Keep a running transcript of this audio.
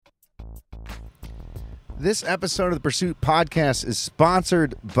This episode of the Pursuit Podcast is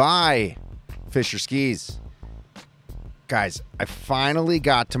sponsored by Fisher Skis. Guys, I finally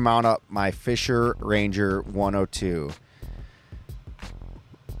got to mount up my Fisher Ranger 102.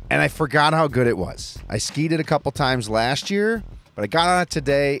 And I forgot how good it was. I skied it a couple times last year, but I got on it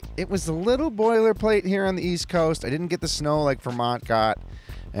today. It was a little boilerplate here on the East Coast. I didn't get the snow like Vermont got,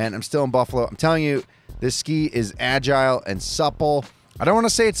 and I'm still in Buffalo. I'm telling you, this ski is agile and supple. I don't want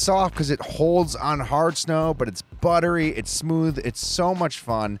to say it's soft because it holds on hard snow, but it's buttery, it's smooth, it's so much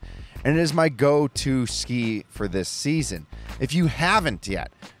fun, and it is my go-to ski for this season. If you haven't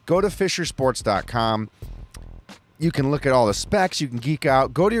yet, go to fishersports.com. You can look at all the specs, you can geek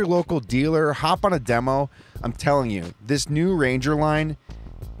out, go to your local dealer, hop on a demo. I'm telling you, this new Ranger line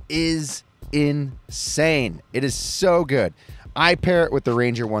is insane. It is so good. I pair it with the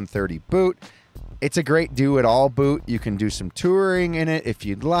Ranger 130 boot. It's a great do-it-all boot. You can do some touring in it if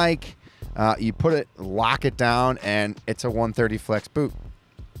you'd like. You put it, lock it down, and it's a 130 flex boot.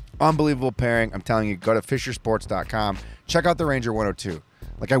 Unbelievable pairing. I'm telling you, go to fishersports.com. Check out the Ranger 102.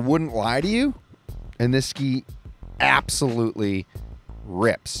 Like, I wouldn't lie to you, and this ski absolutely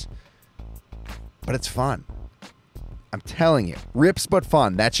rips. But it's fun. I'm telling you, rips but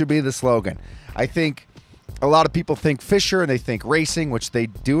fun. That should be the slogan. I think a lot of people think Fisher and they think racing, which they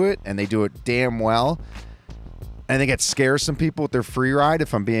do it, and they do it damn well. And I think it scares some people with their free ride,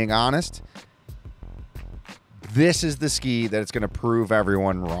 if I'm being honest. This is the ski that it's going to prove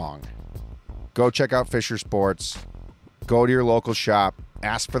everyone wrong. Go check out Fisher Sports. Go to your local shop.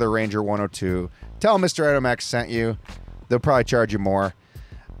 Ask for the Ranger 102. Tell Mr. Adam X sent you. They'll probably charge you more.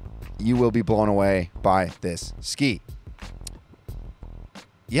 You will be blown away by this ski.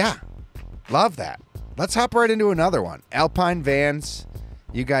 Yeah, love that. Let's hop right into another one. Alpine Vans.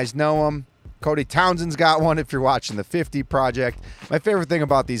 You guys know them. Cody Townsend's got one if you're watching the 50 Project. My favorite thing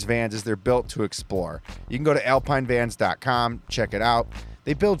about these vans is they're built to explore. You can go to alpinevans.com, check it out.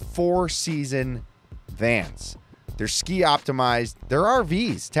 They build 4-season vans. They're ski optimized. They're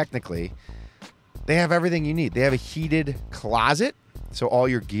RVs, technically. They have everything you need. They have a heated closet, so all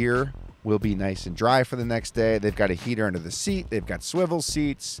your gear will be nice and dry for the next day. They've got a heater under the seat. They've got swivel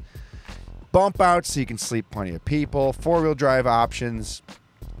seats, bump outs so you can sleep plenty of people, 4-wheel drive options.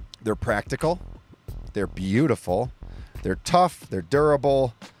 They're practical. They're beautiful. They're tough. They're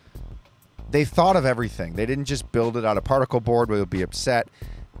durable. They thought of everything. They didn't just build it out of particle board where you'll be upset.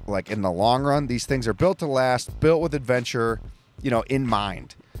 Like, in the long run, these things are built to last, built with adventure, in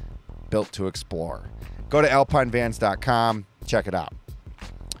mind, built to explore. Go to alpinevans.com, check it out.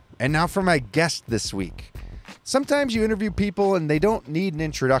 And now for my guest this week. Sometimes you interview people and they don't need an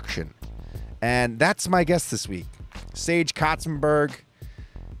introduction. And that's my guest this week. Sage Kotsenburg.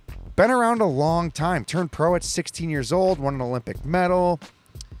 Been around a long time. Turned pro at 16 years old, won an Olympic medal.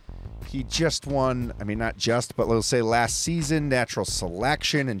 He just won, not just, but we'll say last season, natural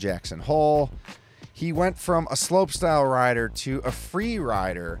selection in Jackson Hole. He went from a slopestyle rider to a free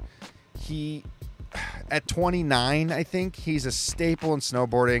rider. At 29, I think, he's a staple in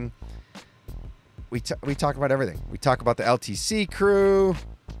snowboarding. We talk about everything. We talk about the LTC crew.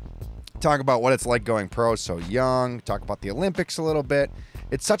 Talk about what it's like going pro so young. Talk about the Olympics a little bit.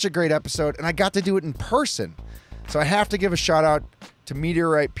 It's such a great episode, and I got to do it in person. So I have to give a shout out to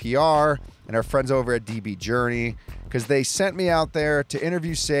Meteorite PR and our friends over at DB Journey, because they sent me out there to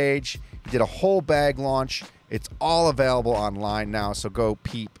interview Sage. He did a whole bag launch. It's all available online now, so go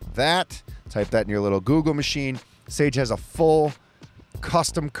peep that. Type that in your little Google machine. Sage has a full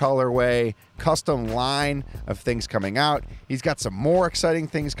custom colorway, custom line of things coming out. He's got some more exciting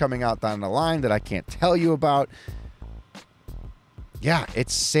things coming out down the line that I can't tell you about. Yeah,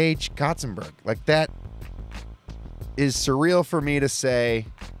 it's Sage Kotsenburg. Like, that is surreal for me to say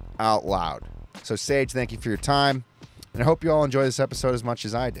out loud. So, Sage, thank you for your time. And I hope you all enjoy this episode as much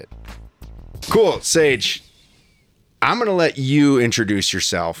as I did. Cool. Sage, I'm going to let you introduce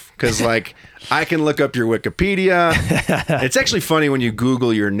yourself because, I can look up your Wikipedia. It's actually funny when you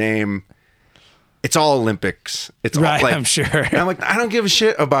Google your name. It's all Olympics. It's right, all, I'm sure. I'm like, I don't give a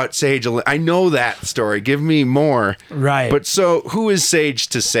shit about Sage. I know that story. Give me more. Right. But so, who is Sage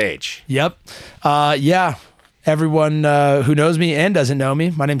to Sage? Yep. Yeah. Everyone who knows me and doesn't know me,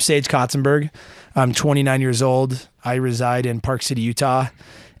 my name's Sage Kotsenburg. I'm 29 years old. I reside in Park City, Utah.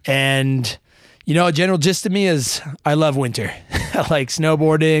 And, a general gist of me is I love winter. I like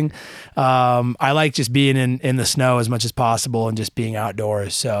snowboarding. I like just being in the snow as much as possible and just being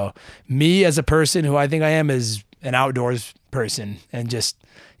outdoors. So me as a person, who I think I am, is an outdoors person and just,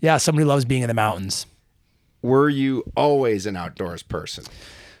 somebody who loves being in the mountains. Were you always an outdoors person?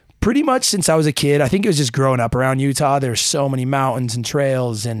 pretty much since I was a kid. I think it was just growing up around Utah. There's so many mountains and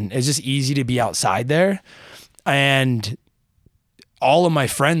trails, and it's just easy to be outside there. And all of my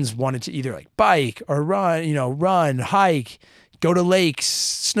friends wanted to either like bike or run, hike, go to lakes,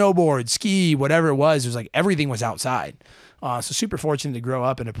 snowboard, ski, whatever it was. It was like everything was outside. So super fortunate to grow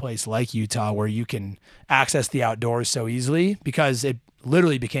up in a place like Utah where you can access the outdoors so easily, because it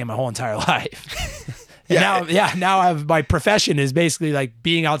literally became my whole entire life. And now I have, my profession is basically like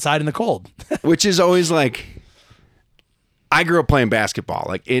being outside in the cold. Which is always like, I grew up playing basketball,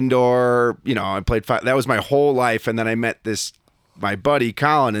 like indoor, I played that was my whole life. And then I met my buddy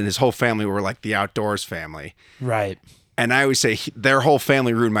Colin, and his whole family were like the outdoors family. Right. And I always say their whole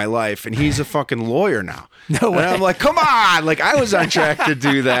family ruined my life, and he's a fucking lawyer now. No way. And I'm like, come on. Like, I was on track to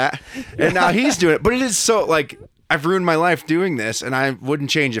do that, and now he's doing it. But it is so, like, I've ruined my life doing this, and I wouldn't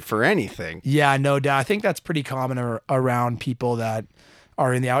change it for anything. Yeah, no doubt. I think that's pretty common around people that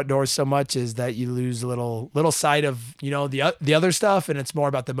are in the outdoors so much, is that you lose a little sight of, the other stuff, and it's more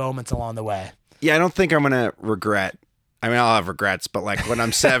about the moments along the way. Yeah, I don't think I'm going to regret. I mean, I'll have regrets, but like when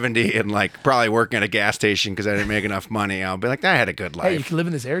I'm 70 and like probably working at a gas station because I didn't make enough money, I'll be like, I had a good life. Hey, you can live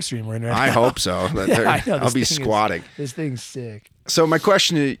in this Airstream we're in right now. I hope so. I know, I'll be squatting. This thing's sick. So my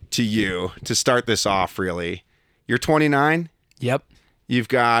question to you, to start this off, really, you're 29. Yep. You've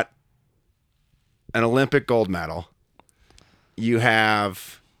got an Olympic gold medal. You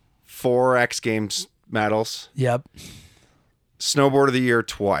have 4 X Games medals. Yep. Snowboard of the year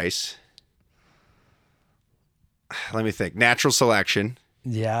twice. Let me think. Natural selection.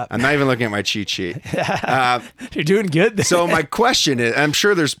 Yeah. I'm not even looking at my cheat sheet. You're doing good there. So my question is, I'm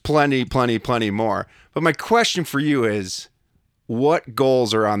sure there's plenty more, but my question for you is, what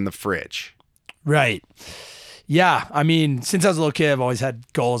goals are on the fridge? Right. Yeah. I mean, since I was a little kid, I've always had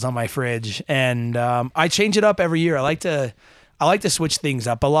goals on my fridge, and I change it up every year. I like to switch things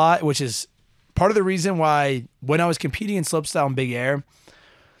up a lot, which is part of the reason why when I was competing in slopestyle and big air,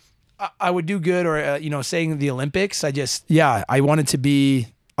 I would do good, or, saying the Olympics, I wanted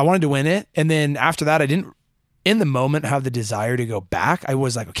to win it. And then after that, I didn't in the moment have the desire to go back. I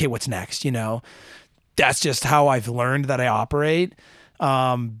was like, okay, what's next? That's just how I've learned that I operate.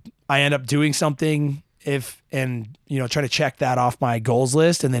 I end up doing something trying to check that off my goals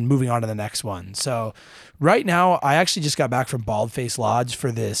list and then moving on to the next one. So right now I actually just got back from Baldface Lodge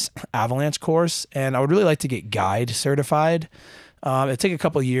for this avalanche course, and I would really like to get guide certified. It'll take a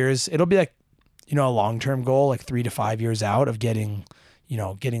couple of years. It'll be like, a long-term goal, like 3 to 5 years out of getting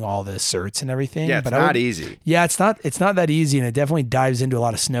all the certs and everything. Yeah, it's not easy. Yeah, it's not that easy. And it definitely dives into a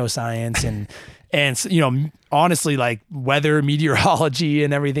lot of snow science and honestly, like weather, meteorology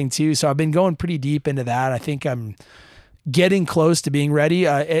and everything too. So I've been going pretty deep into that. I think I'm getting close to being ready.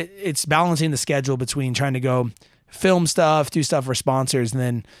 It's balancing the schedule between trying to go film stuff, do stuff for sponsors, and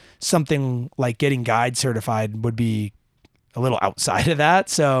then something like getting guide certified would be a little outside of that.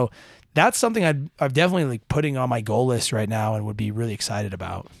 So that's something I'm definitely like putting on my goal list right now and would be really excited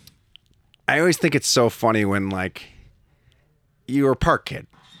about. I always think it's so funny when like you were a park kid.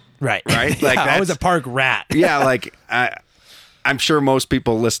 Right. Like yeah, I was a park rat. Yeah. Like I'm sure most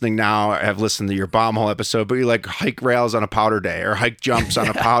people listening now have listened to your bomb hole episode, but you like hike rails on a powder day or hike jumps on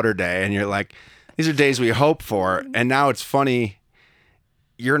a powder day. And you're like, these are days we hope for. And now it's funny.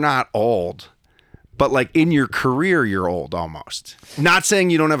 You're not old. But like in your career, you're old almost. Not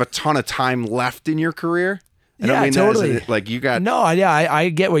saying you don't have a ton of time left in your career. I don't mean totally. That like you got. No, yeah, I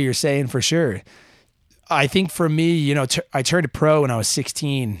get what you're saying for sure. I think for me, I turned pro when I was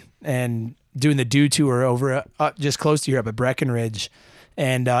 16 and doing the Dew Tour over just close to here up at Breckenridge,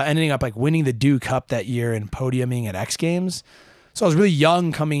 and ending up like winning the Dew Cup that year and podiuming at X Games. So I was really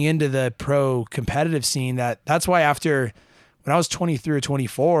young coming into the pro competitive scene. That's why after when I was 23 or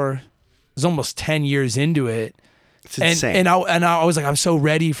 24. Was almost 10 years into it. It's insane. And I was like, I'm so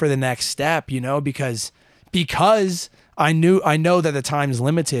ready for the next step, because I know that the time's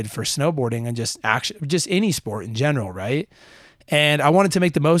limited for snowboarding and just any sport in general, right? And I wanted to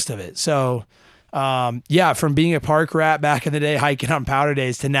make the most of it. So from being a park rat back in the day, hiking on powder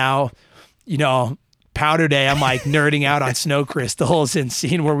days, to now, powder day, I'm like nerding out on snow crystals and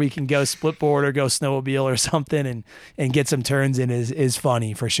seeing where we can go split board or go snowmobile or something and get some turns in is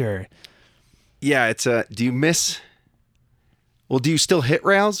funny for sure. Yeah, do you still hit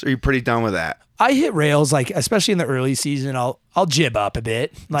rails, or are you pretty done with that? I hit rails, like, especially in the early season, I'll jib up a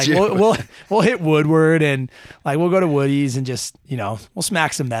bit. Like we'll hit Woodward and like we'll go to Woody's and just, we'll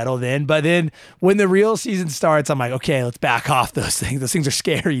smack some metal then. But then when the real season starts, I'm like, okay, let's back off those things. Those things are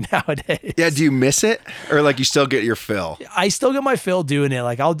scary nowadays. Yeah, do you miss it? Or like you still get your fill? I still get my fill doing it.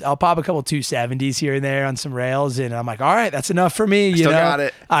 Like I'll pop a couple 270s here and there on some rails and I'm like, all right, that's enough for me. Still got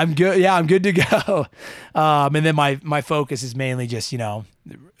it. I'm good. Yeah, I'm good to go. And then my focus is mainly just,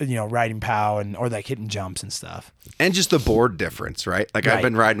 riding POW or like hitting jumps and stuff. And just the board difference, right? Like I've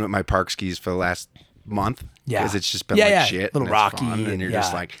been riding with my park skis for the last month. Yeah. Because it's just been shit. A little rocky. And you're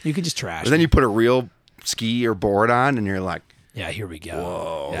just like, you could just trash. But then you put a real ski or board on and you're like, yeah, here we go.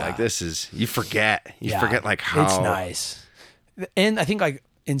 Whoa. Yeah. Like this is, you forget. You forget like how. It's nice. And I think like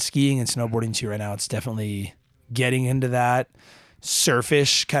in skiing and snowboarding too right now, it's definitely getting into that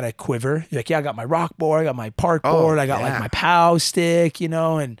surfish kind of quiver. You're like, yeah, I got my rock board, I got my park board, I got like my POW stick,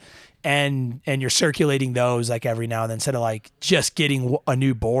 and you're circulating those like every now and then instead of like just getting a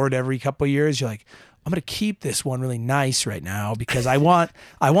new board every couple of years. You're like, I'm gonna keep this one really nice right now because I want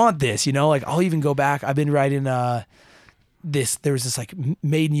this. Like I'll even go back. I've been riding there was this like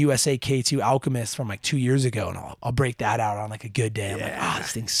made in USA K2 Alchemist from like 2 years ago, and I'll break that out on like a good day. I'm like,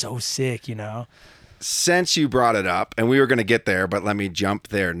 this thing's so sick, Since you brought it up, and we were going to get there, but let me jump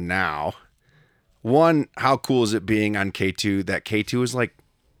there now. One, how cool is it being on K2 that K2 is like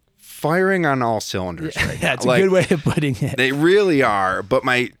firing on all cylinders right now? Yeah, it's a good way of putting it. They really are. But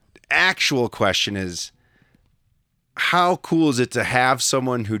my actual question is, how cool is it to have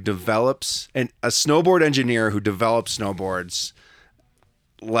someone who develops, a snowboard engineer who develops snowboards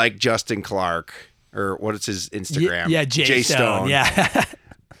like Justin Clark, or what is his Instagram? Yeah, Jay Stone. Yeah.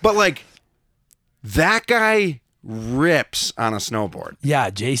 But like, that guy rips on a snowboard. Yeah,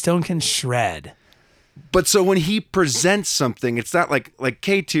 Jay Stone can shred. But so when he presents something, it's not like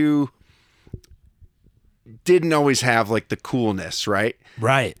K2 didn't always have like the coolness, right?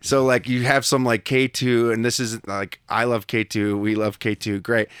 Right. So like you have some like K2, and this is like, I love K2, we love K2,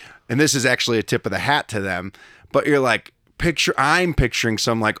 great. And this is actually a tip of the hat to them. But you're like, I'm picturing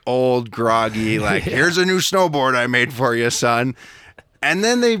some like old groggy, like here's a new snowboard I made for you, son. And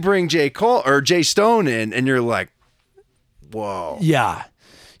then they bring Jay Stone in, and you're like, whoa. Yeah.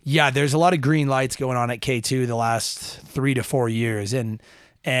 Yeah, there's a lot of green lights going on at K2 the last 3 to 4 years. And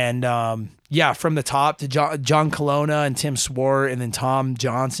from the top to John Colonna and Tim Swart, and then Tom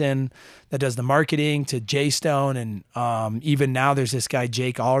Johnson that does the marketing, to Jay Stone. And even now there's this guy,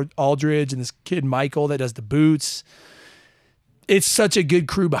 Jake Aldridge, and this kid, Michael, that does the boots. It's such a good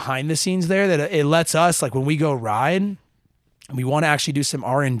crew behind the scenes there that it lets us, like when we go ride and we want to actually do some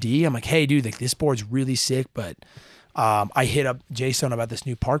R&D, I'm like, hey, dude, like this board's really sick, but I hit up Jay Stone about this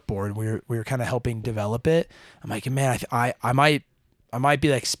new park board. We were kind of helping develop it. I'm like, man, I might be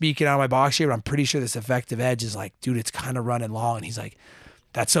like speaking out of my box here, but I'm pretty sure this effective edge is like, dude, it's kind of running long. And he's like,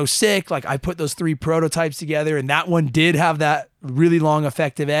 that's so sick. Like I put those 3 prototypes together, and that one did have that really long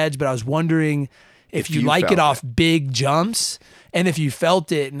effective edge, but I was wondering if you like it off big jumps and if you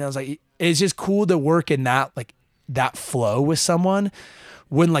felt it. And I was like, it's just cool to work in that, like that flow with someone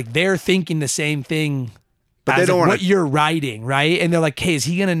when like they're thinking the same thing, but they don't want what you're riding, right? And they're like, hey, is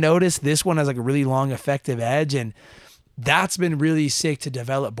he gonna notice this one has like a really long effective edge? And that's been really sick to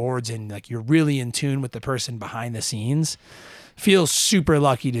develop boards, and like you're really in tune with the person behind the scenes. Feel super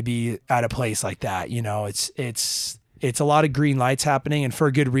lucky to be at a place like that. It's a lot of green lights happening, and for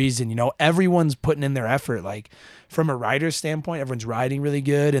a good reason. Everyone's putting in their effort. Like from a rider's standpoint, everyone's riding really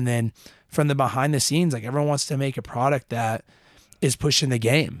good, and then from the behind the scenes, like everyone wants to make a product that is pushing the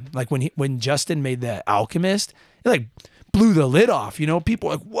game. Like when Justin made the Alchemist, it like blew the lid off. People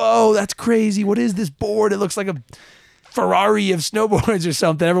were like, whoa, that's crazy. What is this board? It looks like a Ferrari of snowboards or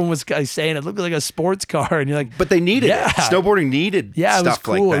something. Everyone was saying it looked like a sports car, and you're like, but they needed it. Snowboarding needed stuff it was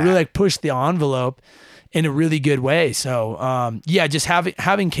cool. like that. It really like pushed the envelope in a really good way. So just having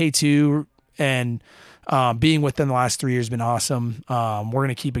K2 and being with them the last 3 years has been awesome. We're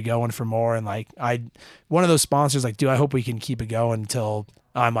gonna keep it going for more, and like one of those sponsors, like, dude, I hope we can keep it going until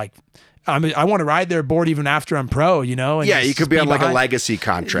I want to ride their board even after I'm pro, and you could be on like a legacy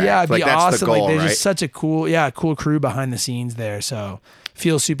contract. Yeah, it'd be that's awesome. The goal, like, there's right? just such a cool crew behind the scenes there. So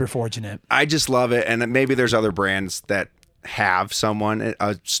feel super fortunate. I just love it, and maybe there's other brands that have someone,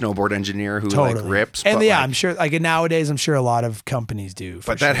 a snowboard engineer who like rips. And yeah, I'm sure like nowadays, I'm sure a lot of companies do.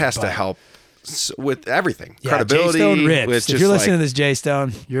 But that has to help with everything. Yeah, Credibility. Jay Stone rips. With if you're listening to this, Jay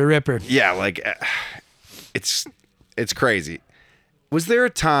Stone, you're a ripper. Yeah, like it's crazy. Was there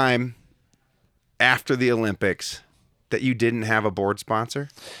a time after the Olympics that you didn't have a board sponsor?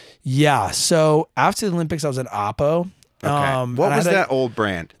 Yeah. So after the Olympics, I was at Oppo, Okay. What and was I had that old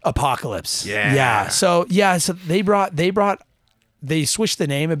brand? Apocalypse. Yeah. Yeah. So they switched the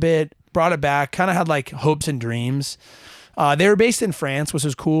name a bit, brought it back, kind of had like hopes and dreams. They were based in France, which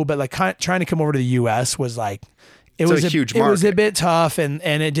was cool, but like trying to come over to the US was like, it was a huge It was a market. bit tough and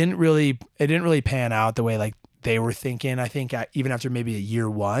it didn't really pan out the way like they were thinking, I think even after maybe a year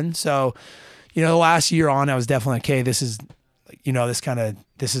one. So, the last year on, I was definitely like, okay, this is,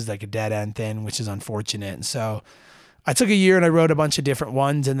 this is like a dead end thing, which is unfortunate. And so I took a year and I wrote a bunch of different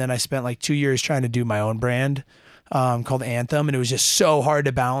ones. And then I spent like 2 years trying to do my own brand called Anthem. And it was just so hard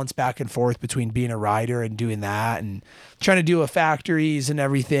to balance back and forth between being a writer and doing that and trying to deal with factories and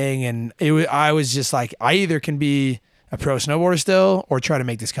everything. And I was just like, I either can be a pro snowboarder still or try to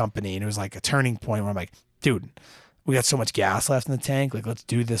make this company. And it was like a turning point where I'm like, dude, we got so much gas left in the tank. Like, let's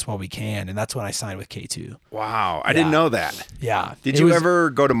do this while we can. And that's when I signed with K2. Wow. I didn't know that. Yeah. Did you ever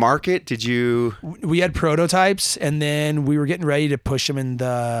go to market? Did you? We had prototypes and then we were getting ready to push them in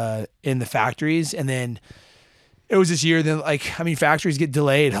the factories. And then it was this year that factories get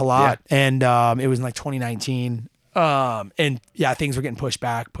delayed a lot. Yeah. And it was in like 2019. And yeah, things were getting pushed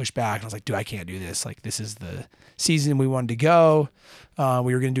back. And I was like, dude, I can't do this. Like, this is the season we wanted to go.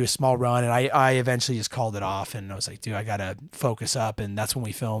 We were going to do a small run and I eventually just called it off and I was like, dude, I got to focus up. And that's when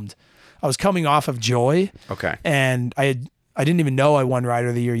we filmed. I was coming off of Joy. Okay. And I didn't even know I won Rider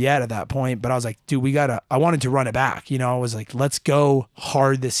of the Year yet at that point, but I was like, dude, I wanted to run it back. I was like, let's go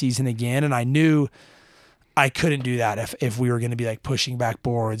hard this season again. And I knew I couldn't do that if we were going to be like pushing back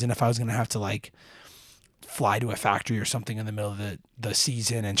boards and if I was going to have to like fly to a factory or something in the middle of the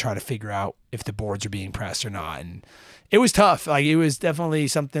season and try to figure out if the boards are being pressed or not. And it was tough. Like, it was definitely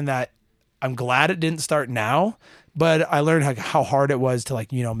something that I'm glad it didn't start now, but I learned how hard it was to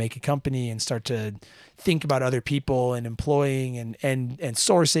like, make a company and start to think about other people and employing and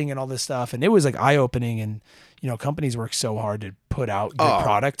sourcing and all this stuff. And it was like eye-opening and, companies work so hard to put out good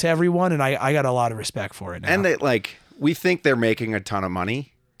product to everyone. And I got a lot of respect for it now. And we think they're making a ton of money.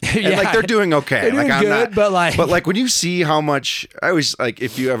 Yeah. And they're doing okay. They're doing good, but when you see how much, I always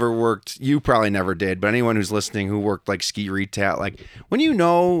if you ever worked, you probably never did, but anyone who's listening who worked like ski retail, when you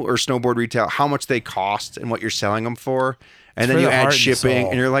know, or snowboard retail, how much they cost and what you're selling them for, and then you add shipping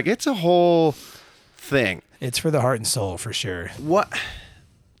and you're like, it's a whole thing. It's for the heart and soul for sure. What?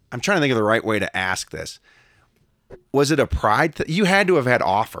 I'm trying to think of the right way to ask this. Was it a pride? You had to have had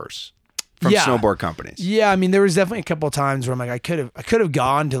offers from snowboard companies. Yeah, I mean, there was definitely a couple of times where I'm like, I could have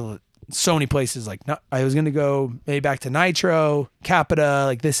gone to so many places. Like, I was going to go maybe back to Nitro, Capita,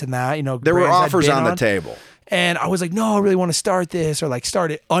 like this and that. There were offers on the table, and I was like, no, I really want to start this or like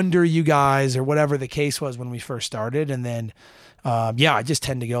start it under you guys or whatever the case was when we first started. And then, I just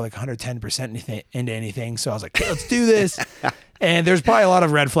tend to go like 110% into anything. So I was like, hey, let's do this. And there's probably a lot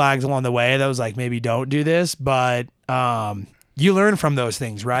of red flags along the way that was like, maybe don't do this, but you learn from those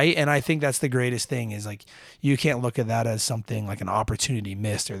things, right? And I think that's the greatest thing is like, you can't look at that as something like an opportunity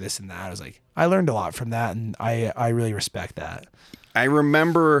missed or this and that. I was like, I learned a lot from that, and I really respect that. I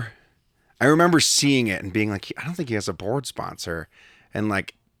remember seeing it and being like, I don't think he has a board sponsor, and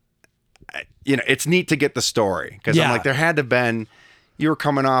like, it's neat to get the story because I'm like, there had to have been. You were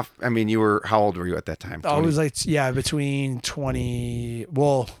coming off. I mean, how old were you at that time? 20? I was like, between 20.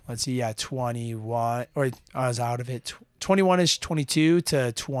 Well, let's see, 21, or I was out of it. 21ish, 22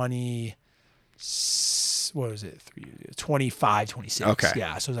 to 20. What was it? 25, 26. Okay.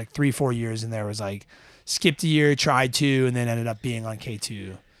 Yeah. So it was like 3-4 years in there. Was like skipped a year, tried to, and then ended up being on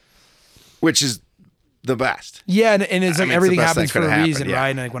K2. Which is the best. Yeah. And it's like everything happens for a reason, yeah. right?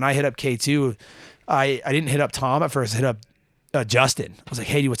 And like when I hit up K2, I didn't hit up Tom at first. I hit up Justin. I was like,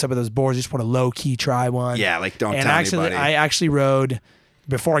 hey, dude, what's up with those boards? I just want to low key try one. Yeah. Like, don't and tell anybody. I actually rode.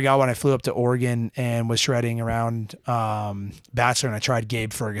 Before I got one, I flew up to Oregon and was shredding around Bachelor, and I tried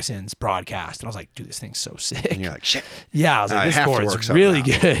Gabe Ferguson's broadcast. And I was like, dude, this thing's so sick. And you're like, shit. Yeah, I was like, this board's really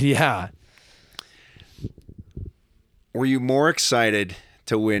good. Yeah. Were you more excited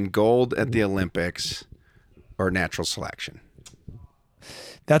to win gold at the Olympics or natural selection?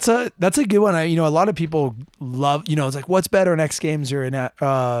 That's a good one. A lot of people love, it's like, what's better, an X Games or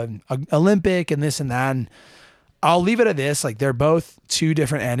an Olympic and this and that. And I'll leave it at this. Like, they're both two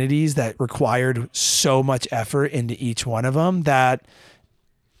different entities that required so much effort into each one of them that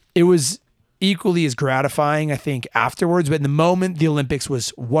it was equally as gratifying, I think, afterwards. But in the moment, the Olympics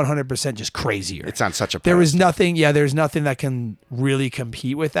was 100% just crazier. It's on such a pedestal. There was nothing, there's nothing that can really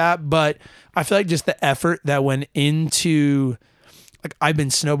compete with that. But I feel like just the effort that went into, like, I've been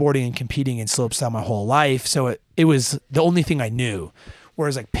snowboarding and competing in slopestyle my whole life. So it was the only thing I knew.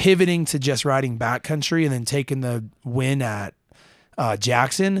 Whereas like pivoting to just riding backcountry and then taking the win at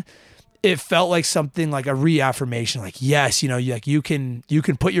Jackson, it felt like something like a reaffirmation, like, yes, you can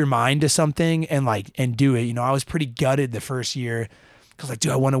put your mind to something and do it. I was pretty gutted the first year because like,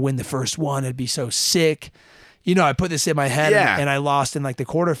 dude, I want to win the first one. It'd be so sick. I put this in my head and I lost in like the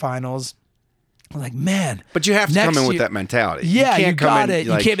quarterfinals. I'm like, man. But you have to come in with that mentality. Yeah, you you got it.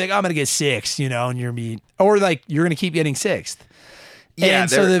 Like, you can't be like, I'm going to get sixth, and you're or like you're going to keep getting sixth. Yeah. And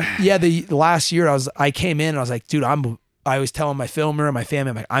so the last year I came in and I was like, dude, I was telling my filmer and my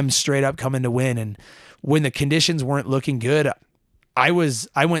family, I'm like, I'm straight up coming to win. And when the conditions weren't looking good, I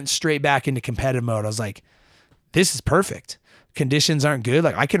went straight back into competitive mode. I was like, this is perfect. Conditions aren't good.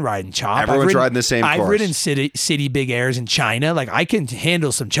 Like I can ride and chop. Everyone's riding the same course. I've ridden city big airs in China. Like I can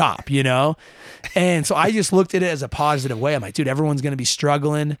handle some chop, And so I just looked at it as a positive way. I'm like, dude, everyone's going to be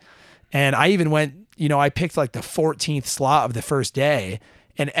struggling. And I even went, I picked like the 14th slot of the first day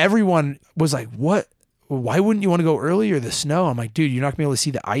and everyone was like, what? Why wouldn't you want to go earlier? The snow. I'm like, dude, you're not gonna be able to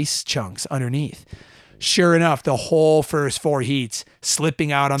see the ice chunks underneath. Sure enough, the whole first 4 heats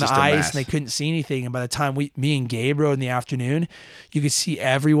slipping out on the ice and they couldn't see anything. And by the time me and Gabe rode in the afternoon, you could see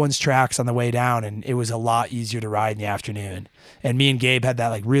everyone's tracks on the way down and it was a lot easier to ride in the afternoon. And me and Gabe had that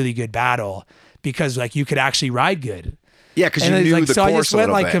like really good battle because like you could actually ride good. Yeah, because you knew like, the so course I just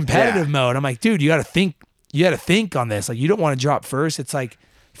went like bit. competitive mode. I'm like, dude, you got to think on this. Like you don't want to drop first. It's like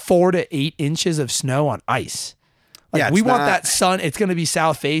 4 to 8 inches of snow on ice. Like we want that sun. It's going to be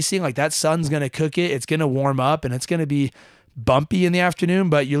south facing. Like that sun's going to cook it. It's going to warm up and it's going to be bumpy in the afternoon,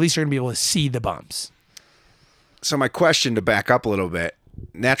 but at least you're going to be able to see the bumps. So my question to back up a little bit,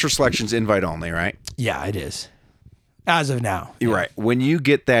 natural selection's invite only, right? Yeah, it is. As of now. You're right. When you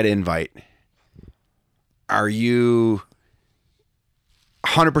get that invite, are you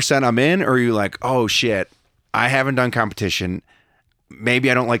 100% I'm in, or are you like, oh shit, I haven't done competition.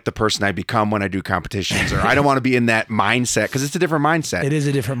 Maybe I don't like the person I become when I do competitions, or I don't want to be in that mindset because it's a different mindset. It is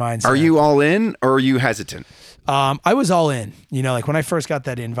a different mindset. Are you all in or are you hesitant? I was all in. Like when I first got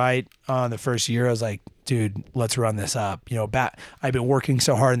that invite the first year, I was like, dude, let's run this up. I've been working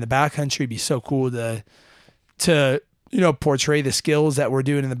so hard in the backcountry. It'd be so cool to portray the skills that we're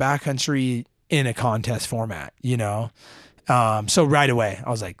doing in the backcountry in a contest format, So right away I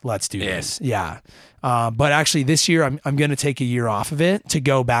was like, let's do this. Yeah. But actually this year I'm going to take a year off of it to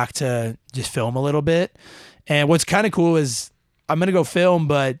go back to just film a little bit. And what's kind of cool is I'm going to go film,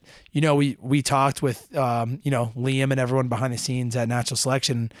 but we talked with, Liam and everyone behind the scenes at Natural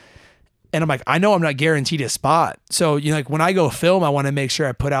Selection. And I'm like, I know I'm not guaranteed a spot. So, like when I go film, I want to make sure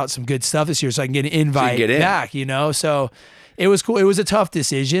I put out some good stuff this year so I can get an invite back, So it was cool. It was a tough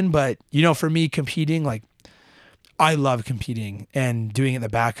decision, but for me competing, like I love competing and doing it in the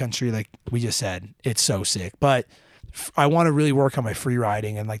backcountry. Like we just said, it's so sick, but I want to really work on my free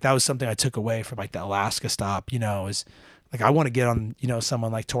riding. And like, that was something I took away from like the Alaska stop, is like, I want to get on,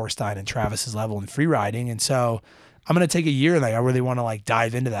 someone like Torstein and Travis's level in free riding. And so I'm going to take a year and like, I really want to like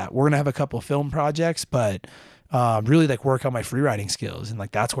dive into that. We're going to have a couple of film projects, but really like work on my free riding skills. And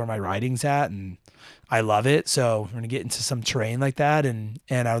like, that's where my riding's at. And I love it. So we're going to get into some terrain like that. And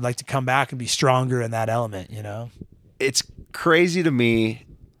I would like to come back and be stronger in that element, It's crazy to me,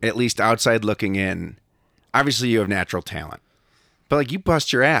 at least outside looking in. Obviously you have natural talent, but like you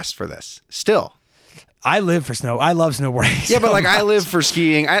bust your ass for this still. I live for snow. I love snowboarding. Yeah, but like I live for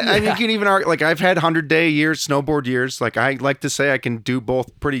skiing. I mean, you can even argue, like I've had 100-day years, snowboard years. Like I like to say I can do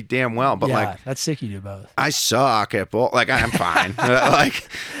both pretty damn well. But like that's sick. You do both. I suck at both. Like I'm fine.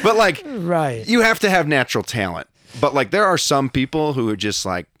 Right. You have to have natural talent. But like there are some people who are just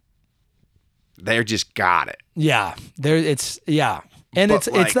like they're just got it. Yeah, it's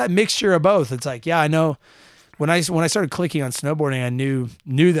it's that mixture of both. It's like I know when I started clicking on snowboarding, I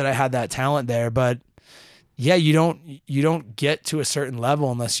knew that I had that talent there, but. Yeah, you don't get to a certain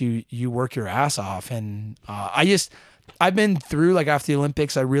level unless you work your ass off. And I've been through like after the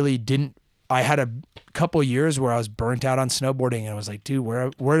Olympics, I had a couple years where I was burnt out on snowboarding and I was like, dude, where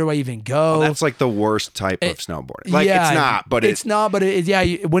do I even go? Well, that's like the worst type of snowboarding. Like it's not, but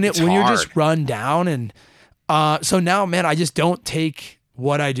when you're just run down. And so now, man, I just don't take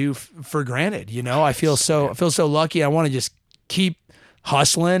what I do for granted. I feel so lucky. I want to just keep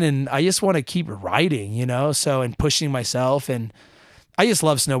hustling and I just want to keep riding, and pushing myself. And I just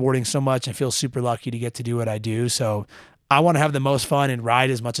love snowboarding so much and feel super lucky to get to do what I do. So I want to have the most fun and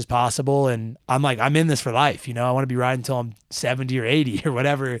ride as much as possible. And I'm in this for life. I want to be riding until I'm 70 or 80 or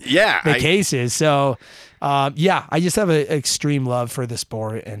whatever the case is. So, I just have an extreme love for the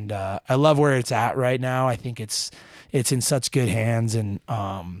sport and, I love where it's at right now. I think it's in such good hands. And,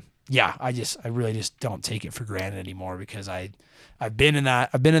 I really just don't take it for granted anymore because I've been in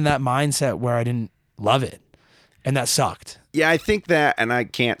that mindset where I didn't love it and that sucked. Yeah, I think that, and I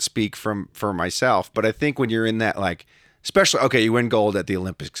can't speak for myself, but I think when you're in that, like, especially, okay, you win gold at the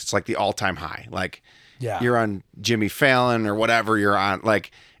Olympics, it's like the all-time high. Like, Yeah. you're on Jimmy Fallon or whatever you're on,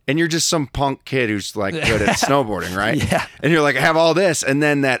 like, and you're just some punk kid who's like good at snowboarding, right? Yeah. And you're like, I have all this, and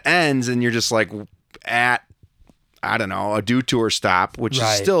then that ends, and you're just like at, I don't know, a Dew Tour stop, which is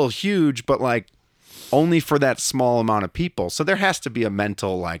Right. still huge, but like only for that small amount of people. So there has to be a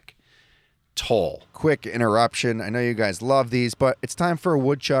mental like toll. Quick interruption. I know you guys love these, but it's time for a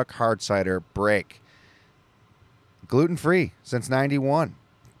Woodchuck hard cider break. Gluten-free since 91.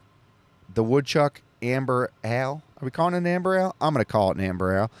 The Woodchuck Amber Ale. Are we calling it an Amber Ale? I'm going to call it an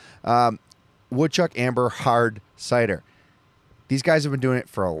Amber Ale. Woodchuck Amber Hard Cider. These guys have been doing it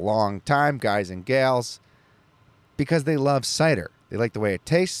for a long time, guys and gals, because they love cider. They like the way it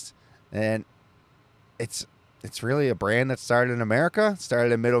tastes, and it's really a brand that started in America,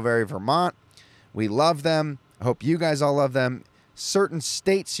 started in Middlebury, Vermont. We love them. I hope you guys all love them. Certain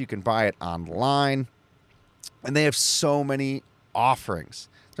states you can buy it online, and they have so many offerings.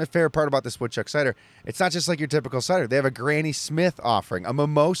 My favorite part about this Woodchuck cider, it's not just like your typical cider. They have a Granny Smith offering, a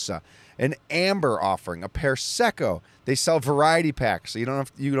mimosa, an amber offering, a Prosecco. They sell variety packs, so you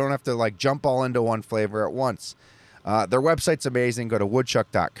don't have to like jump all into one flavor at once. Their website's amazing. Go to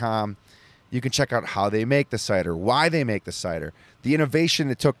woodchuck.com. You can check out how they make the cider, why they make the cider, the innovation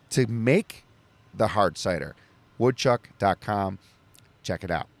it took to make the hard cider. Woodchuck.com. Check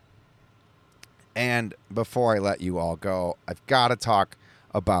it out. And before I let you all go, I've got to talk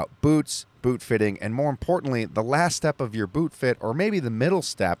about boots, boot fitting, and more importantly, the last step of your boot fit, or maybe the middle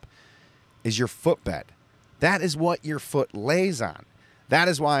step, is your footbed. That is what your foot lays on. That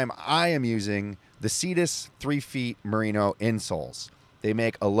is why I am using the Cetus 3 Feet Merino insoles. They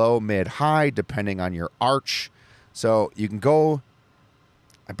make a low, mid, high, depending on your arch. So you can go,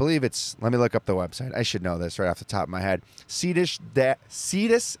 I believe it's, let me look up the website. I should know this right off the top of my head. Cetus,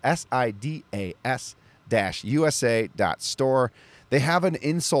 CIDAS-USA.store. They have an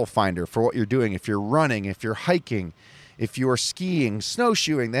insole finder for what you're doing. If you're running, if you're hiking, if you're skiing,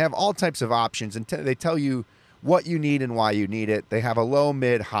 snowshoeing, they have all types of options, and they tell you what you need and why you need it. They have a low,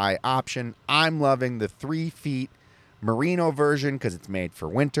 mid, high option. I'm loving the 3 feet merino version because it's made for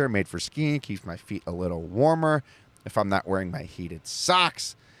winter, made for skiing, keeps my feet a little warmer if I'm not wearing my heated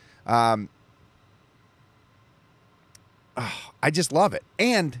socks. I just love it.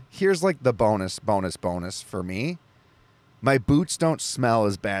 And here's like the bonus for me. My boots don't smell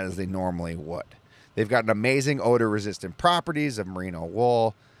as bad as they normally would. They've got an amazing odor-resistant properties of merino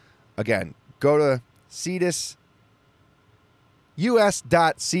wool. Again, go to Cetus,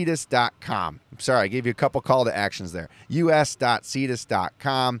 us.cetus.com. I'm sorry, I gave you a couple call to actions there.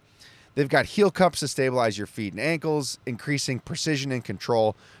 us.cetus.com. They've got heel cups to stabilize your feet and ankles, increasing precision and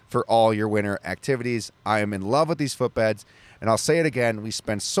control for all your winter activities. I am in love with these footbeds, and I'll say it again, we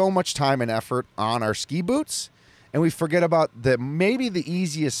spend so much time and effort on our ski boots, and we forget about maybe the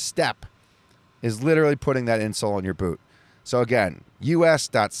easiest step is literally putting that insole on your boot. So again,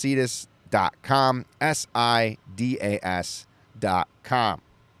 us.cetus.com, SIDAS.com.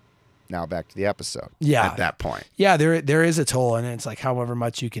 Now back to the episode. Yeah. At that point. Yeah, there is a toll, and it's like however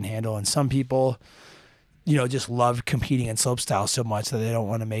much you can handle. And some people, just love competing in slopestyle so much that they don't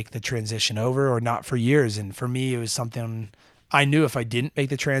want to make the transition over, or not for years. And for me, it was something I knew if I didn't make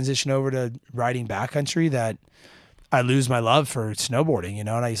the transition over to riding backcountry that I lose my love for snowboarding, and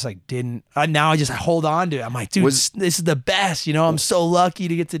I just like didn't. Now I just hold on to it. I'm like, dude, this is the best. I'm so lucky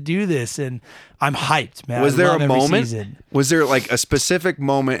to get to do this, and I'm hyped, man. Was there a moment? Season. Was there like a specific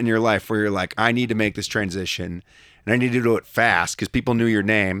moment in your life where you're like, I need to make this transition, and I need to do it fast because people knew your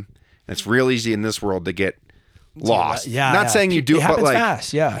name, and it's real easy in this world to get lost. Yeah, not saying you do, it happens but like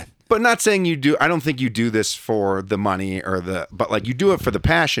fast. Yeah. But not saying you do. I don't think you do this for the money but like you do it for the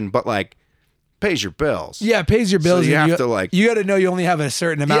passion, but like. Pays your bills. Yeah, it pays your bills. So you have to like. You got to know you only have a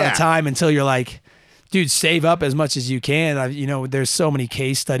certain amount Yeah. of time until you're like, dude, save up as much as you can. There's so many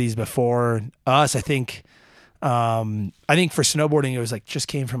case studies before us. I think for snowboarding, it was like just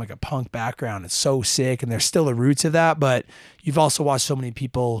came from like a punk background. It's so sick, and there's still the roots of that. But you've also watched so many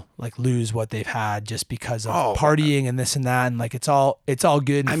people like lose what they've had just because of partying and this and that, and like it's all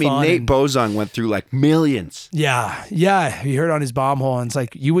good. And I mean, fun Nate and, Bozung went through like millions. Yeah. You heard on his bomb hole, and it's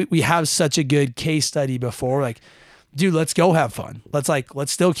like we have such a good case study before. Like, dude, let's go have fun.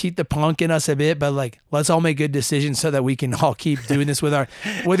 Let's still keep the punk in us a bit, but like let's all make good decisions so that we can all keep doing this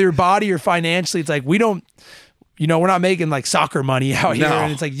with your body or financially. It's like we don't. We're not making like soccer money out here.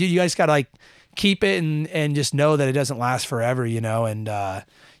 And it's like, you guys got to like keep it and just know that it doesn't last forever, and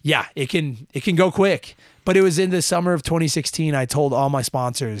it can go quick. But it was in the summer of 2016, I told all my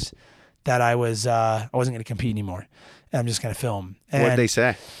sponsors that I wasn't going to compete anymore. and I'm just going to film. What'd And they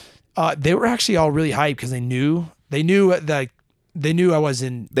say? they were actually all really hyped because they knew I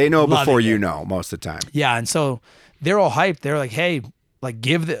wasn't. They know loving before it. you know most of the time. Yeah, and so they're all hyped. They're like, "Hey, like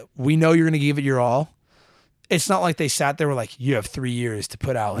we know you're going to give it your all." It's not like they sat there and were like, "You have 3 years to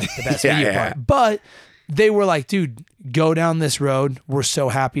put out like the best Yeah, video yeah. part." But they were like, "Dude, go down this road. We're so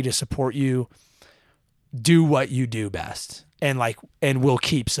happy to support you. Do what you do best, and we'll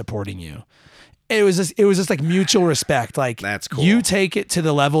keep supporting you." It was just like mutual respect. Like, That's cool. You take it to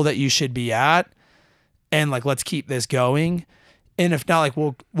the level that you should be at, and like let's keep this going. And if not, like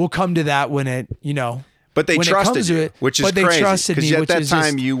we'll come to that when it, But they when it trusted comes to you, it, which is but they crazy. trusted me, Because at which that is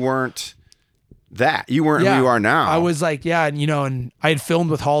time just- you weren't that. You weren't who you are now. I was like, yeah, and I had filmed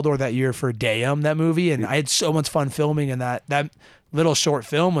with Haldor that year for Dayum, that movie, and I had so much fun filming, and that little short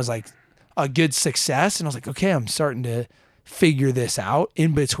film was like a good success, and I was like, okay, I'm starting to figure this out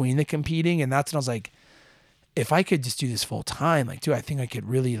in between the competing, and that's when I was like, if I could just do this full time, like, dude, I think I could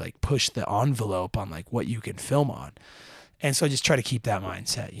really like push the envelope on like what you can film on. And so I just try to keep that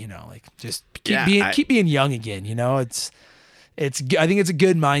mindset, like just keep being young again, I think it's a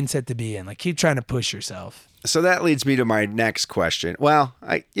good mindset to be in. Like keep trying to push yourself. So that leads me to my next question. Well,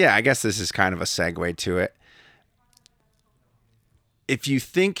 I guess this is kind of a segue to it. If you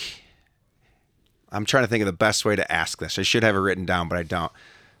think, I'm trying to think of the best way to ask this. I should have it written down, but I don't.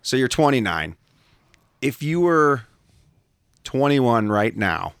 So you're 29. If you were 21 right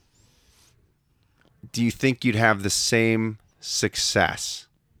now, do you think you'd have the same success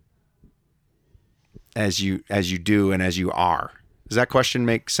as you do and as you are? Does that question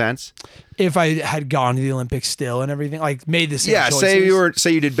make sense? If I had gone to the Olympics still and everything, like made the same choices.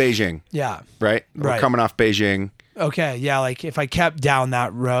 Say you did Beijing, Yeah. right? We're Right. coming off Beijing. Okay. Yeah. Like if I kept down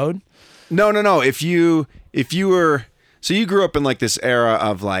that road. No. If you were, so you grew up in like this era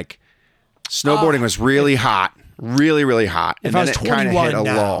of like snowboarding was really hot, really, really hot. If And I then was it kind of 21 hit a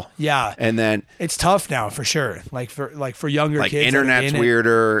now, lull. yeah. And then It's tough now for sure. Like for younger like kids. that are internet's in it,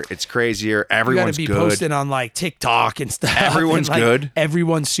 weirder. It's crazier. You got Everyone's to be good. posting on like TikTok and stuff. Everyone's and, like, good.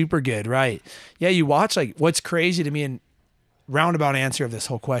 Everyone's super good, right? Yeah, you watch like what's crazy to me and roundabout answer of this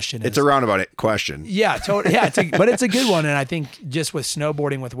whole question is It's a roundabout question. yeah, totally. Yeah, but it's a good one, and I think just with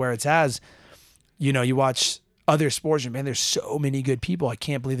snowboarding, with where it's as, you watch other sports, and man, there's so many good people. I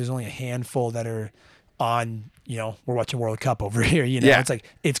can't believe there's only a handful that are on. We're watching World Cup over here. Yeah. It's like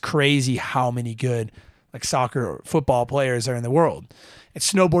it's crazy how many good like soccer or football players are in the world. And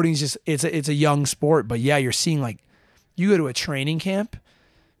snowboarding is just it's a young sport, but yeah, you're seeing like you go to a training camp,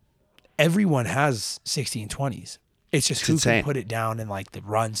 everyone has 1620s. It's just who insane. can put it down in like the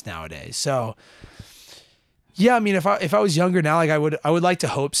runs nowadays. So yeah, I mean, if I was younger now, like I would like to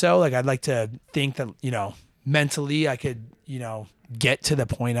hope so. Like I'd like to think that mentally I could get to the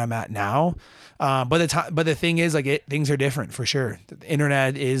point I'm at now. But the thing is, like things are different for sure. The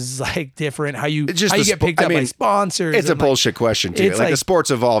internet is like different. How you It's just how you the get spo- picked I up by mean, sponsors. It's a and, like, bullshit question too. it's Like the like- sport's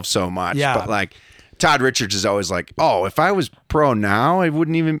evolved so much. Yeah. But like Todd Richards is always like, oh, if I was pro now, I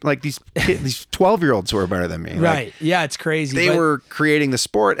wouldn't even like these 12-year-olds who are better than me. Like, right? Yeah, it's crazy. they but- were creating the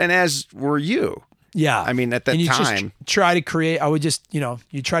sport, and as were you. Yeah. I mean, at that and you time- just try to create, I would just,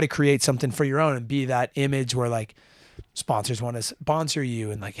 you try to create something for your own and be that image where like sponsors want to sponsor you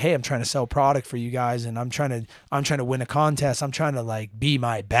and like, hey, I'm trying to sell product for you guys and I'm trying to win a contest. I'm trying to like be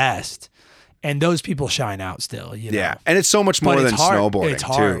my best. And those people shine out still, Yeah, and it's so much But more it's than hard. snowboarding It's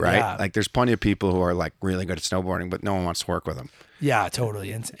hard, too, right? yeah. Like there's plenty of people who are like really good at snowboarding, but no one wants to work with them. Yeah,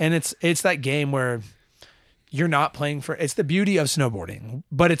 totally. And it's that game where you're not playing for, it's the beauty of snowboarding,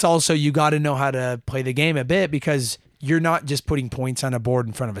 but it's also, you got to know how to play the game a bit because you're not just putting points on a board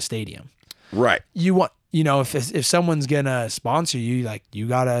in front of a stadium. Right. You want, if someone's gonna sponsor you, like you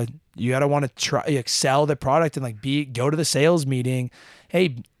gotta want to try sell the product and like go to the sales meeting.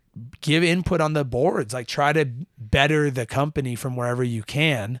 Hey, give input on the boards, like try to better the company from wherever you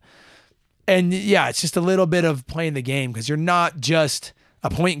can. And yeah, it's just a little bit of playing the game because you're not just a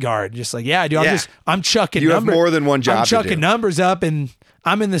point guard. Just like, yeah, dude, Yeah. I'm chucking You have numbers. more than one job I'm to chucking do. numbers up and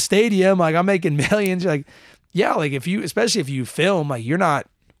I'm in the stadium. Like I'm making millions. Like, yeah, like especially if you film, like you're not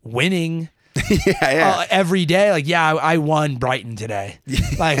winning yeah. every day. Like, yeah, I won Brighton today.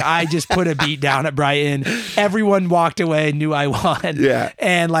 Like I just put a beat down at Brighton. Everyone walked away and knew I won. Yeah.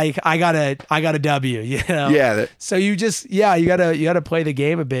 And like I got a W, Yeah. So you gotta play the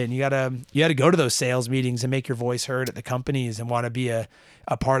game a bit and you gotta go to those sales meetings and make your voice heard at the companies and want to be a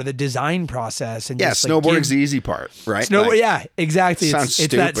part of the design process. And Yeah, just, like, snowboarding's give- the easy part, right? Snowboard, Like, yeah, exactly. sounds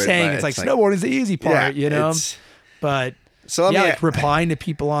It's that stupid, saying. but It's like it's like- snowboarding's the easy part, it's- But So let yeah, me like replying to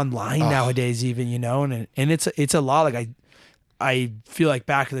people online nowadays, even and it's a lot. Like I feel like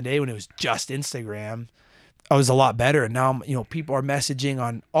back in the day when it was just Instagram, I was a lot better. And now, people are messaging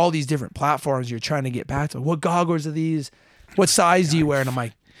on all these different platforms. You're trying to get back to what goggles are these? What size do you wear? And I'm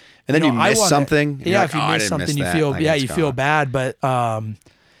like, and then you miss something. Yeah, like, if you miss something, you feel feel bad. But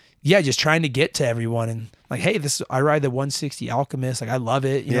just trying to get to everyone and like, hey, I ride the 160 Alchemist. Like I love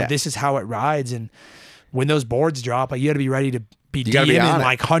it. You know, this is how it rides. And when those boards drop, like you got to be ready to be DMing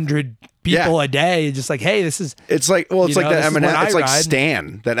like 100 people a day. Just like, hey, this is. It's like, well, it's like that Eminem. It's like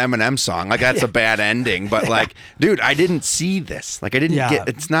Stan, that Eminem song. Like that's a bad ending, but like, dude, I didn't see this. Like I didn't get.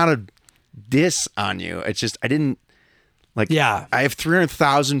 It's not a diss on you. It's just I didn't. Like, I have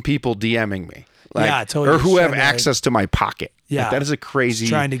 300,000 people DMing me. Like, totally. Or who have access to my pocket. Yeah. Like, that is a crazy.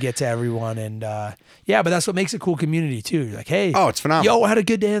 Trying to get to everyone. And but that's what makes a cool community too. You're like, hey. Oh, it's phenomenal. Yo, I had a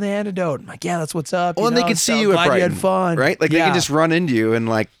good day in the Antidote. I'm like, yeah, that's what's up. Well, and they can see you at Brighton. You had fun. Right? Like, they can just run into you and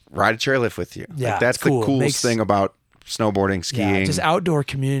like ride a chairlift with you. Yeah. Like, that's the coolest thing about snowboarding, skiing. Yeah, just outdoor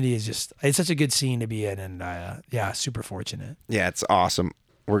community is it's such a good scene to be in. And super fortunate. Yeah, it's awesome.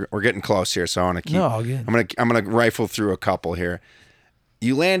 We're getting close here, so I want to keep. No, all good. I'm gonna rifle through a couple here.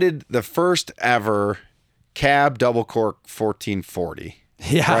 You landed the first ever cab double cork 1440.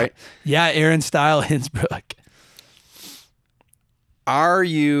 Yeah, right. Yeah, Aaron Style Innsbruck. Are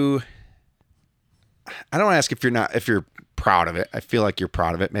you? I don't ask if you're proud of it. I feel like you're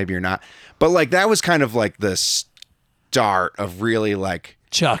proud of it. Maybe you're not. But like that was kind of like the start of really like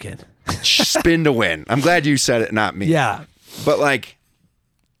chucking spin to win. I'm glad you said it, not me. Yeah, but like.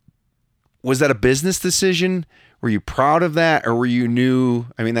 Was that a business decision? Were you proud of that? Or were you new?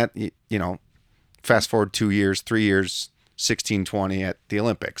 I mean, that, fast forward 2 years, 3 years, 16, 20 at the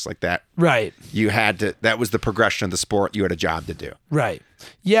Olympics like that. Right. You had to, that was the progression of the sport. You had a job to do. Right.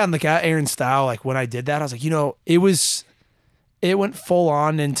 Yeah. And like Aaron Style, like when I did that, I was like, it went full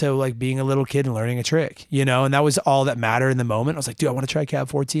on into like being a little kid and learning a trick, and that was all that mattered in the moment. I was like, dude, I want to try cab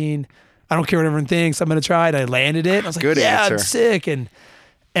 14. I don't care what everyone thinks. I'm going to try it. I landed it. I was like, good answer. I'm sick.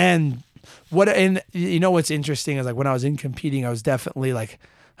 And what's interesting is like when I was in competing, I was definitely like,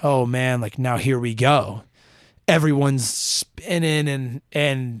 oh man, like now here we go. Everyone's spinning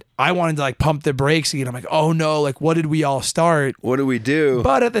and I wanted to like pump the brakes again. I'm like, oh no, like what did we all start? What do we do?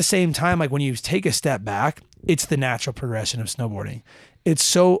 But at the same time, like when you take a step back, it's the natural progression of snowboarding.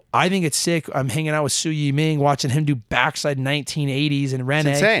 I think it's sick. I'm hanging out with Su Yiming, watching him do backside 1980s and Rene.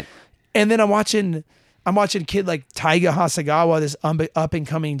 It's insane. And then I'm watching a kid like Taiga Hasagawa, this up and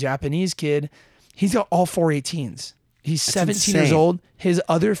coming Japanese kid. He's got all 418s. He's 17 years old. His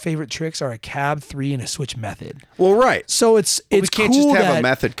other favorite tricks are a cab 3 and a switch method. Well, right. So we can't cool just have a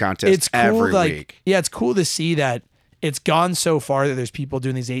method contest every week. Yeah, it's cool to see that it's gone so far that there's people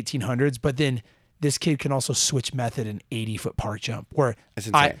doing these 1800s, but then this kid can also switch method an 80-foot park jump. Where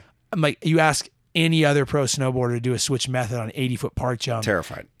I'm like, you ask any other pro snowboarder to do a switch method on 80-foot park jump.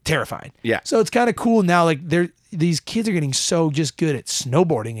 Terrified. Yeah. So it's kind of cool now. Like these kids are getting so just good at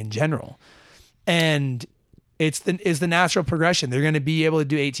snowboarding in general, and it's the natural progression. They're going to be able to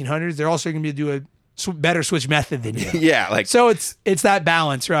do 1800s. They're also going to be able to do a better switch method than you. Yeah. Like so, it's that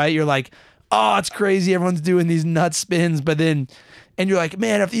balance, right? You're like, oh, it's crazy. Everyone's doing these nut spins, but then, and you're like,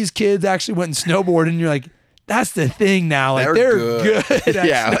 man, if these kids actually went and snowboarded, and you're like. That's the thing now. Like they're good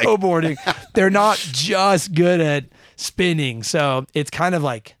at snowboarding. They're not just good at spinning. So it's kind of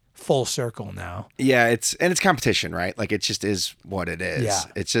like full circle now. Yeah, it's competition, right? Like it just is what it is. Yeah.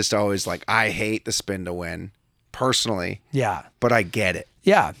 It's just always like I hate the spin to win personally. Yeah. But I get it.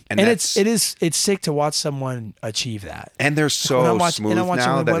 Yeah. And it's sick to watch someone achieve that. And they're so smooth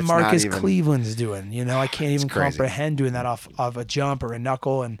now that what Marcus Cleveland's doing. I can't even comprehend doing that off of a jump or a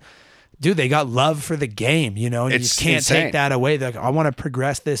knuckle. And dude, they got love for the game, and you just can't take that away. They're like, I want to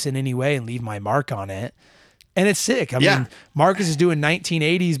progress this in any way and leave my mark on it. And it's sick. I mean, Marcus is doing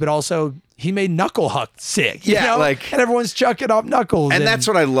 1980s, but also he made Knuckle Huck sick. You know? Like, and everyone's chucking up knuckles. And that's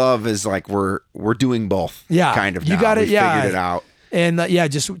what I love is like we're doing both. Yeah, kind of. You got it. Yeah, figured it out. And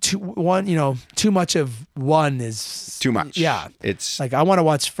just too much of one is too much. Yeah, it's like I want to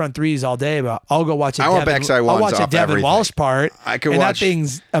watch front threes all day, but I'll go watch. Want backside ones. I'll watch a Devin Walsh part. I could watch that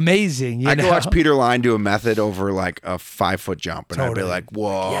thing's amazing. I could watch Peter Line do a method over like a 5-foot jump, and I'd be like,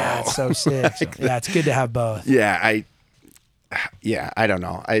 whoa. Yeah, it's so sick. Yeah, it's good to have both. Yeah, I don't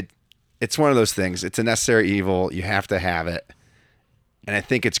know. It's one of those things. It's a necessary evil. You have to have it, and I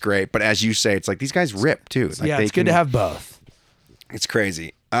think it's great. But as you say, it's like these guys rip too. Like it's good to have both. It's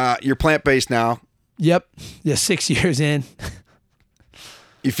crazy. You're plant-based now. Yep. Yeah, 6 years in.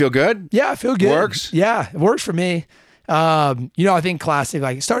 You feel good? Yeah, I feel good. Works? Yeah, it works for me. I think classic,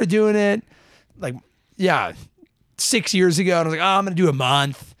 like started doing it 6 years ago, and I was like, I'm going to do a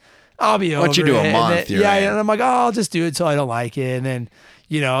month. I'll be over it. Once you do a month, and I'm like, I'll just do it till I don't like it. And then,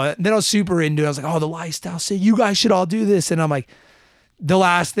 you know. And then I was super into it. I was like, oh, the lifestyle, say you guys should all do this. And I'm like, the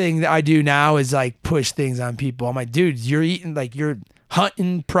last thing that I do now is like push things on people. I'm like, dude, you're eating, like you're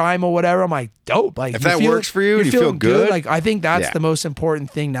hunting primal, whatever. I'm like, dope. Like if that works for you, you feel feeling good. Like I think that's Yeah. the most important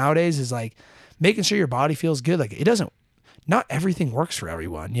thing nowadays is like making sure your body feels good. Like it doesn't, not everything works for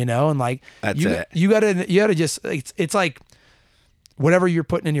everyone, you know? And like, That's you, it. you gotta just, it's like whatever you're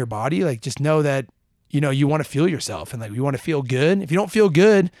putting in your body, like just know that, you know, you want to feel yourself and like, you want to feel good. If you don't feel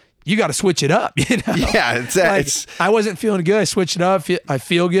good, you got to switch it up, you know? Yeah, it's I wasn't feeling good. I switched it up. I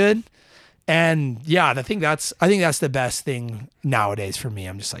feel good. And yeah, I think that's the best thing nowadays for me.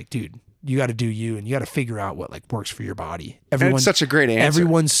 I'm just like, dude, you got to do you, and you got to figure out what like works for your body. and it's such a great answer.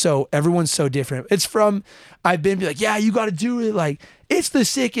 Everyone's so different. It's from, I've been like, yeah, you got to do it. Like it's the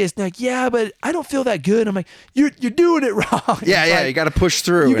sickest. And like, yeah, but I don't feel that good. I'm like, you're doing it wrong. Yeah, It's yeah, like, you got to push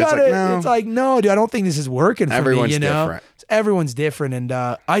through. you And gotta, it's like, no. no, dude, I don't think this is working for Everyone's me, you know? different. Everyone's different. And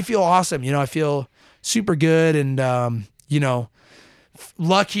I feel awesome. You know, I feel super good and, you know,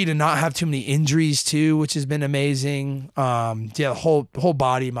 lucky to not have too many injuries too, which has been amazing. Yeah, the whole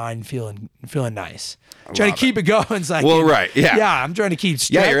body, mind feeling nice. Trying to keep it going. It's like, Well, right, yeah. Yeah, I'm trying to keep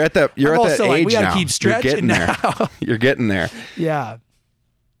Yeah, you're at that age we now. gotta keep stretching You're getting now. there. You're getting there. Yeah.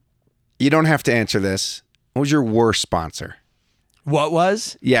 You don't have to answer this. What was your worst sponsor? What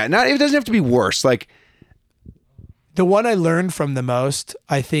was? Yeah, not. It doesn't have to be worse. Like, The one I learned from the most,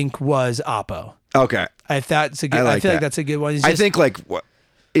 I think, was Oppo. okay, If that's a good, I, feel like that's a good one. It's I just- think like what.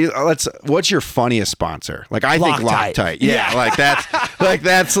 What's your funniest sponsor? Like I think Loctite. Loctite. Yeah, Yeah. like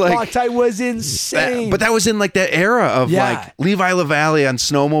that's like Loctite was insane. but that was in like that era of Yeah. like Levi LaValle on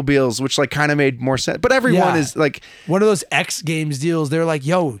snowmobiles, which like kind of made more sense. But everyone Yeah. is like, one of those X Games deals. They're like,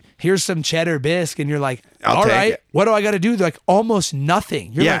 "Yo, here's some cheddar bisque," and you're like, I'll "All take right, it." what do I got to do?" They're like, "Almost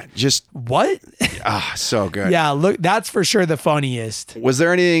nothing." You're yeah, like, just "What?" so good. Yeah, look, that's for sure the funniest. Was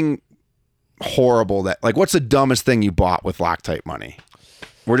there anything horrible that like what's the dumbest thing you bought with Loctite money?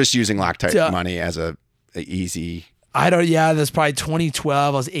 We're just using Loctite money as a easy. I don't. Yeah, that's probably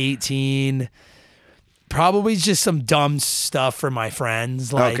 2012. I was 18. Probably just some dumb stuff for my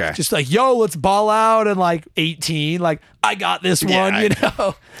friends, like Okay. just like, "Yo, let's ball out," and like 18, like I got this one, you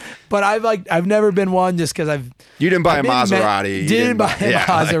know. But I've never been one just because You didn't buy a been Maserati. You didn't buy a yeah,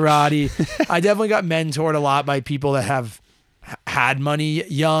 like- Maserati. I definitely got mentored a lot by people that have had money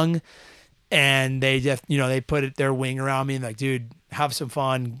young, and they just, you know, they put their wing around me and like, dude, have some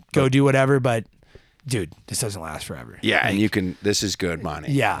fun, go do whatever. But dude, this doesn't last forever. yeah, Like, and you can. This is good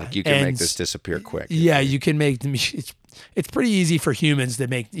money. Yeah, like you can and make this disappear quick. yeah, you can make it's pretty easy for humans to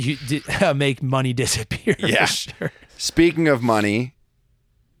make money disappear. Yeah. For sure. Speaking of money,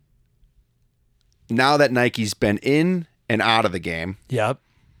 now that Nike's been in and out of the game, Yep.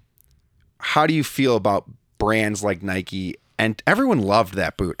 how do you feel about brands like Nike? And everyone loved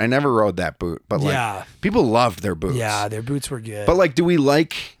that boot. I never rode that boot, but like Yeah. people loved their boots. Yeah, their boots were good. But like, do we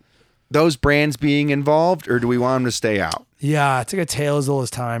like those brands being involved, or do we want them to stay out? yeah, it's like a tale as old as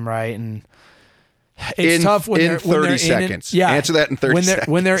time, right? And it's tough when in they're 30 in seconds. And, yeah, Answer that in 30 when seconds.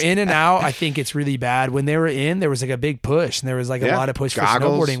 When they're in and out, I think it's really bad. When they were in, there was like a big push, and there was like a Yeah. lot of push Goggles.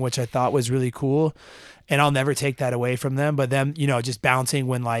 for snowboarding, which I thought was really cool. And I'll never take that away from them. But them, you know, just bouncing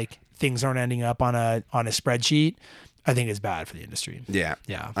when like things aren't ending up on a spreadsheet, I think is bad for the industry. Yeah.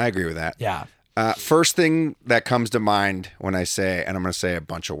 Yeah. I agree with that. Yeah. First thing that comes to mind when I say, and I'm going to say a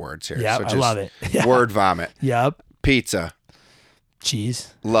bunch of words here. Yeah, so I just love it. Yeah. Word vomit. Yep. Pizza.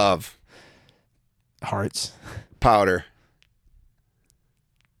 Cheese. Love. Hearts. Powder.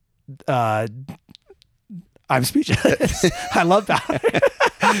 I'm speechless. I love powder.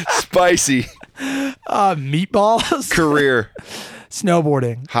 Spicy. Meatballs. Career.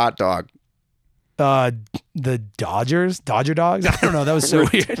 Snowboarding. Hot dog. The Dodger dogs. I don't know. That was so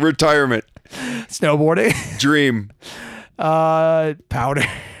weird. Retirement. Snowboarding. Dream. Powder.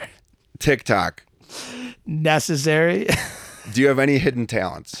 TikTok. Necessary. Do you have any hidden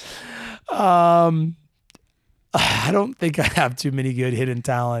talents? I don't think I have too many good hidden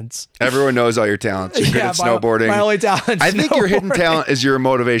talents. Everyone knows all your talents. You're good at snowboarding. My only talent. I think your hidden talent is you're a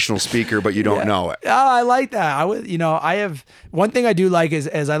motivational speaker, but you don't know it. Oh, I like that. I would, you know, I have one thing I do like is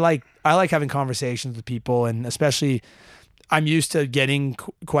I like having conversations with people, and especially I'm used to getting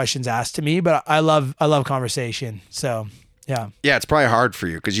questions asked to me, but I love conversation. So yeah. Yeah, it's probably hard for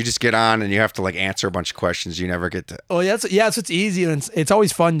you because you just get on and you have to like answer a bunch of questions you never get to. Oh, that's it's easy, and it's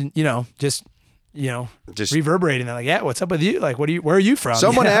always fun. You know, just reverberating. They're like, yeah, what's up with you? Like, where are you from?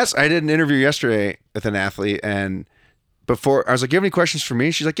 Someone Yeah. asked, I did an interview yesterday with an athlete, and before I was like, "Do you have any questions for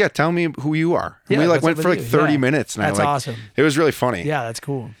me?" She's like, "Yeah, tell me who you are." And Yeah, we like what's went up for with like you? 30 Yeah. minutes, and That's I like, awesome. It was really funny. Yeah, that's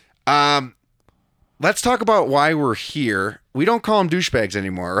cool. Let's talk about why we're here. we don't call them douchebags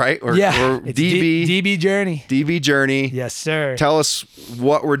anymore, right? Or it's DB Journey. DB Journey. Yes, sir. Tell us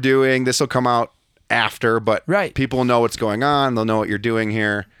what we're doing. This will come out after, but people know what's going on. They'll know what you're doing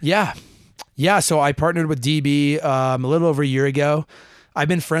here. Yeah. So I partnered with DB a little over a year ago. I've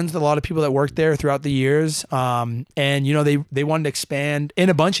been friends with a lot of people that worked there throughout the years. And, they wanted to expand in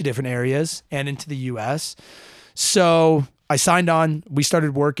a bunch of different areas and into the U.S. So I signed on. We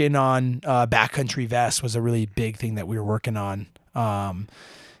started working on backcountry vests was a really big thing that we were working on. And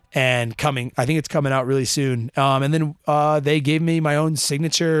I think it's coming out really soon. And then they gave me my own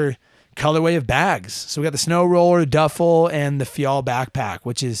signature colorway of bags. So we got the snow roller, duffel, and the Fial backpack,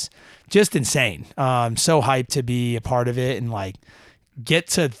 which is just insane. So hyped to be a part of it and like get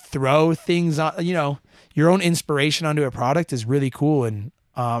to throw things on, your own inspiration onto a product is really cool. And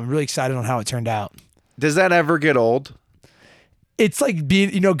I'm really excited on how it turned out. Does that ever get old? It's like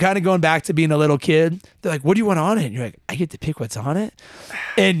being, kind of going back to being a little kid. They're like, what do you want on it? And you're like, I get to pick what's on it.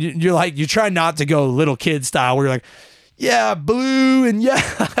 And you're like, you try not to go little kid style where you're like, yeah, blue and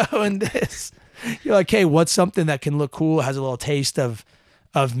yellow and this. You're like, hey, what's something that can look cool, has a little taste of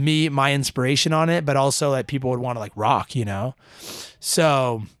me, my inspiration on it, but also that people would want to like rock,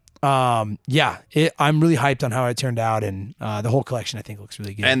 So, I'm really hyped on how it turned out, and the whole collection I think looks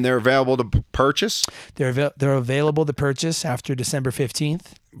really good. And they're available to purchase? They're available to purchase after December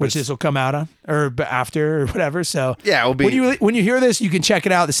 15th, which this will come out on, or after, or whatever. So yeah, it'll be when you hear this, you can check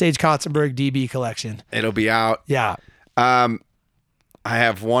it out, the Sage Kotzenberg DB collection. It'll be out. Yeah. I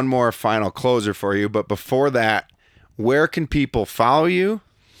have one more final closer for you, but before that, where can people follow you?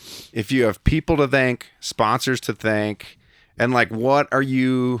 If you have people to thank, sponsors to thank, and like, what are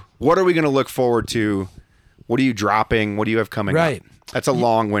we going to look forward to? What are you dropping? What do you have coming up? That's a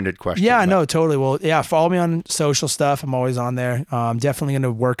long-winded question. Yeah, no, totally. Well, yeah, follow me on social stuff. I'm always on there. I'm definitely going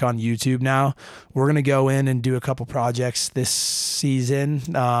to work on YouTube now. We're going to go in and do a couple projects this season.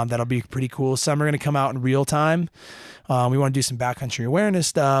 That'll be pretty cool. Some are going to come out in real time. We want to do some backcountry awareness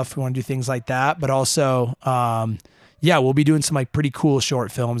stuff. We want to do things like that. But also, we'll be doing some like pretty cool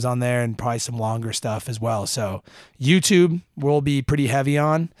short films on there and probably some longer stuff as well. So YouTube we'll be pretty heavy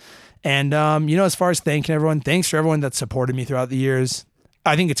on. And, as far as thanking everyone, thanks for everyone that supported me throughout the years.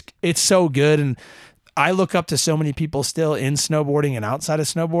 I think it's so good. And I look up to so many people still in snowboarding and outside of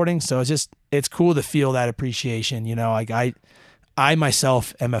snowboarding. So it's cool to feel that appreciation. Like I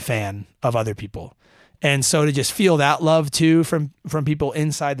myself am a fan of other people. And so to just feel that love too from people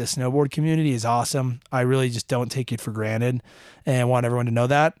inside the snowboard community is awesome. I really just don't take it for granted and want everyone to know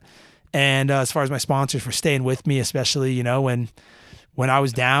that. And as far as my sponsors for staying with me, especially, when I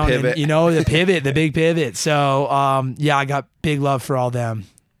was down, pivot. And, the pivot, the big pivot. So, I got big love for all them.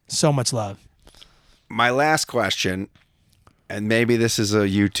 So much love. My last question, and maybe this is a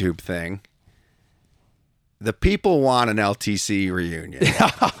YouTube thing. The people want an LTC reunion.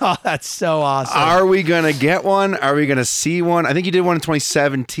 That's so awesome. Are we going to get one? Are we going to see one? I think you did one in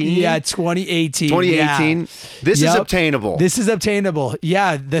 2017. Yeah, 2018. 2018. Yeah. This is obtainable. This is obtainable.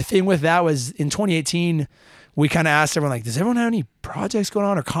 Yeah, the thing with that was in 2018, we kind of asked everyone, like, does everyone have any projects going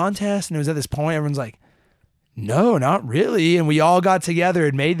on or contests? And it was at this point, everyone's like, no, not really. And we all got together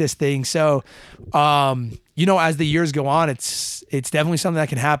and made this thing. So, as the years go on, it's definitely something that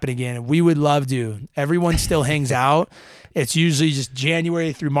can happen again. We would love to. Everyone still hangs out. It's usually just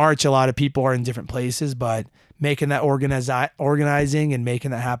January through March. A lot of people are in different places, but making that organizing and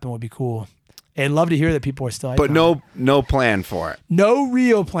making that happen would be cool. And love to hear that people are still. But no plan for it. No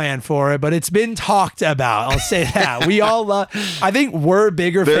real plan for it, but it's been talked about. I'll say that. We all love. I think we're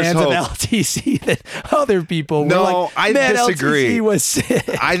bigger fans of LTC than other people. No, I disagree. LTC was sick.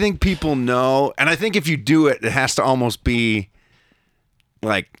 I think people know, and I think if you do it, it has to almost be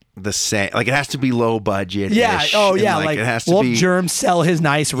like the same. Like it has to be low budget. Yeah. Oh yeah. Like it has to Wolf be. Germ sell his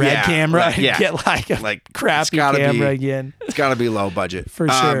nice red camera and yeah. get like a crappy camera again. It's got to be low budget for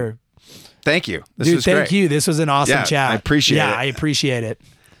sure. Thank you. Dude, was great. Thank you. This was an awesome chat. I appreciate it. Yeah, I appreciate it.